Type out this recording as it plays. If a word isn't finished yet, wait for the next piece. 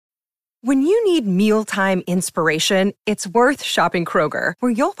When you need mealtime inspiration, it's worth shopping Kroger,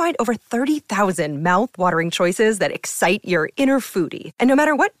 where you'll find over 30,000 mouth-watering choices that excite your inner foodie. And no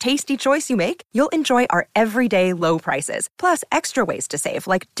matter what tasty choice you make, you'll enjoy our everyday low prices, plus extra ways to save,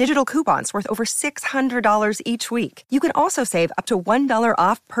 like digital coupons worth over $600 each week. You can also save up to $1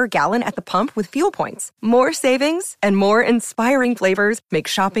 off per gallon at the pump with fuel points. More savings and more inspiring flavors make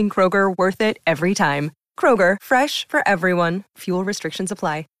shopping Kroger worth it every time. Kroger, fresh for everyone. Fuel restrictions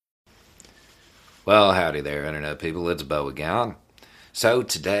apply. Well, howdy there, Internet people. It's Beau again. So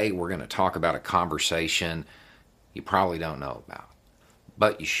today we're going to talk about a conversation you probably don't know about,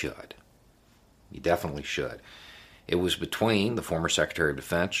 but you should. You definitely should. It was between the former Secretary of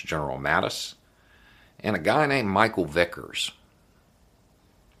Defense, General Mattis, and a guy named Michael Vickers.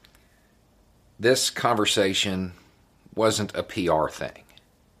 This conversation wasn't a PR thing.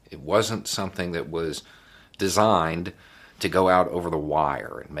 It wasn't something that was designed to go out over the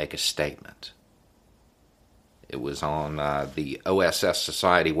wire and make a statement. It was on the OSS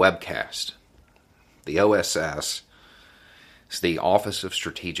Society webcast. The OSS is the Office of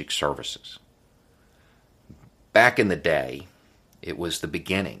Strategic Services. Back in the day, it was the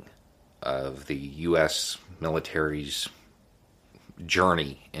beginning of the U.S. military's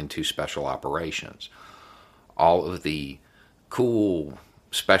journey into special operations. All of the cool,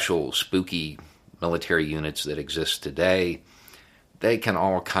 special, spooky military units that exist today, they can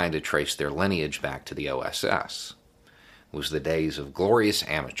all kind of trace their lineage back to the OSS. It was the days of glorious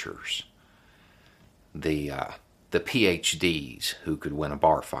amateurs, the PhDs who could win a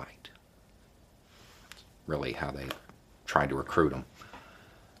bar fight. Really how they tried to recruit them.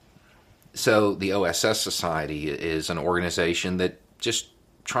 So the OSS Society is an organization that just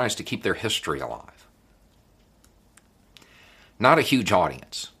tries to keep their history alive. Not a huge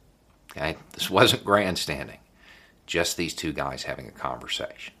audience. Okay? This wasn't grandstanding. Just these two guys having a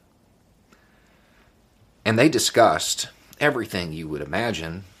conversation. And they discussed everything you would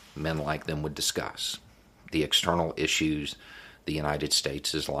imagine men like them would discuss. The external issues the United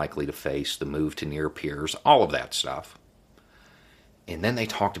States is likely to face, the move to near peers, all of that stuff. And then they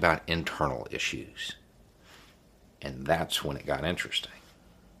talked about internal issues. And that's when it got interesting.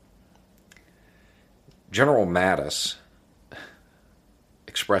 General Mattis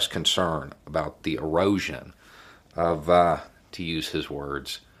expressed concern about the erosion of, to use his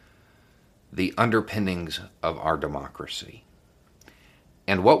words, the underpinnings of our democracy.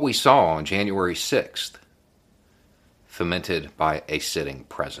 And what we saw on January 6th, fomented by a sitting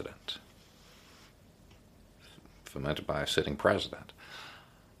president. Fomented by a sitting president.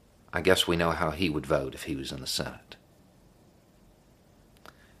 I guess we know how he would vote if he was in the Senate.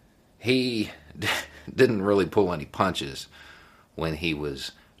 He didn't really pull any punches when he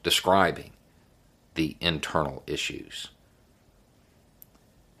was describing the internal issues.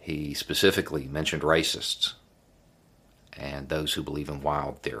 He specifically mentioned racists and those who believe in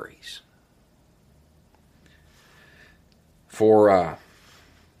wild theories. For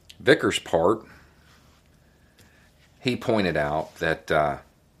Vickers' part, he pointed out that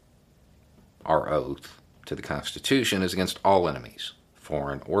our oath to the Constitution is against all enemies,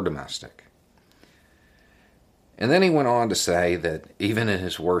 foreign or domestic. And then he went on to say that even in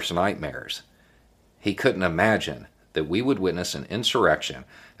his worst nightmares, he couldn't imagine that we would witness an insurrection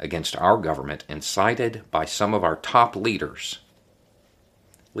against our government incited by some of our top leaders.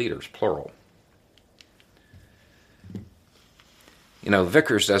 Leaders, plural. You know,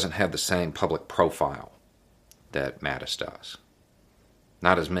 Vickers doesn't have the same public profile that Mattis does.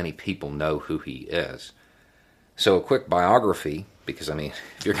 Not as many people know who he is. So a quick biography, because, I mean,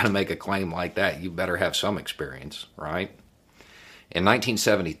 if you're going to make a claim like that, you better have some experience, right? In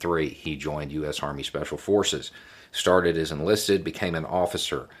 1973, he joined U.S. Army Special Forces, started as enlisted, became an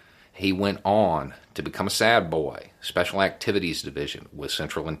officer. He went on to become a SAD boy, Special Activities Division with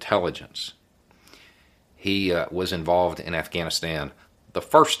Central Intelligence. He was involved in Afghanistan the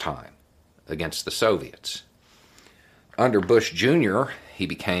first time against the Soviets. Under Bush Jr., he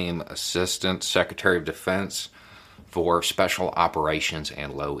became Assistant Secretary of Defense for Special Operations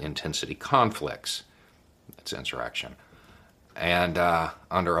and Low-Intensity Conflicts. That's insurrection. And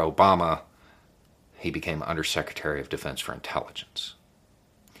under Obama, he became Undersecretary of Defense for Intelligence.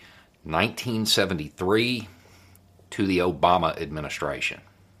 1973 to the Obama administration.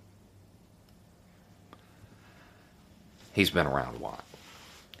 He's been around a while.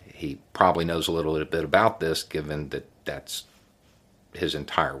 He probably knows a little bit about this, given that that's his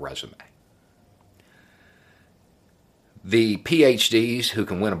entire resume. The PhDs who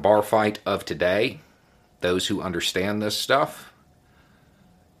can win a bar fight of today, those who understand this stuff,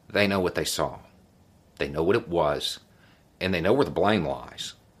 they know what they saw. They know what it was, and they know where the blame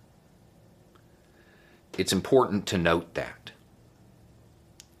lies. It's important to note that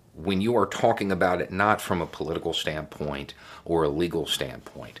when you are talking about it not from a political standpoint or a legal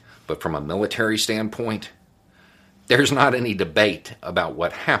standpoint, but from a military standpoint, there's not any debate about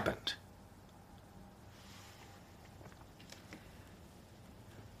what happened.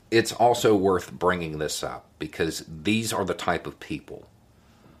 It's also worth bringing this up because these are the type of people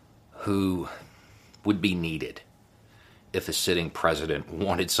who would be needed if a sitting president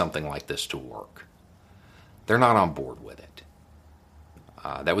wanted something like this to work. They're not on board with it.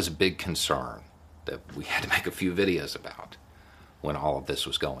 That was a big concern that we had to make a few videos about when all of this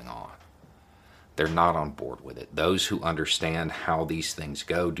was going on. They're not on board with it. Those who understand how these things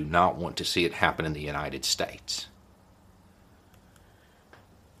go do not want to see it happen in the United States.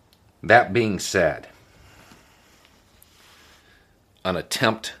 That being said, an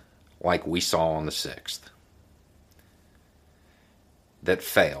attempt like we saw on the 6th that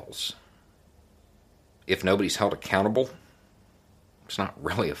fails, if nobody's held accountable, it's not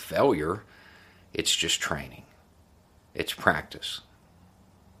really a failure. It's just training. It's practice.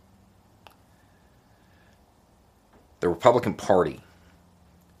 The Republican Party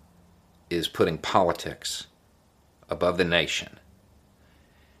is putting politics above the nation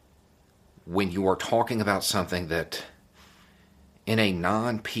when you are talking about something that, in a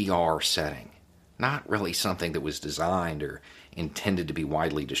non-PR setting, not really something that was designed or intended to be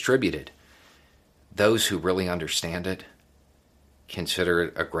widely distributed, those who really understand it consider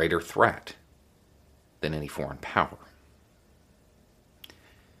it a greater threat than any foreign power.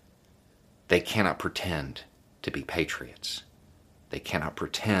 They cannot pretend to be patriots. They cannot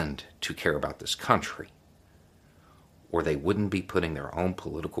pretend to care about this country, or they wouldn't be putting their own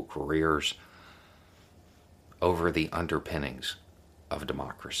political careers over the underpinnings of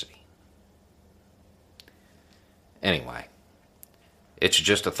democracy. Anyway, it's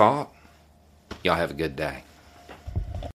just a thought. Y'all have a good day.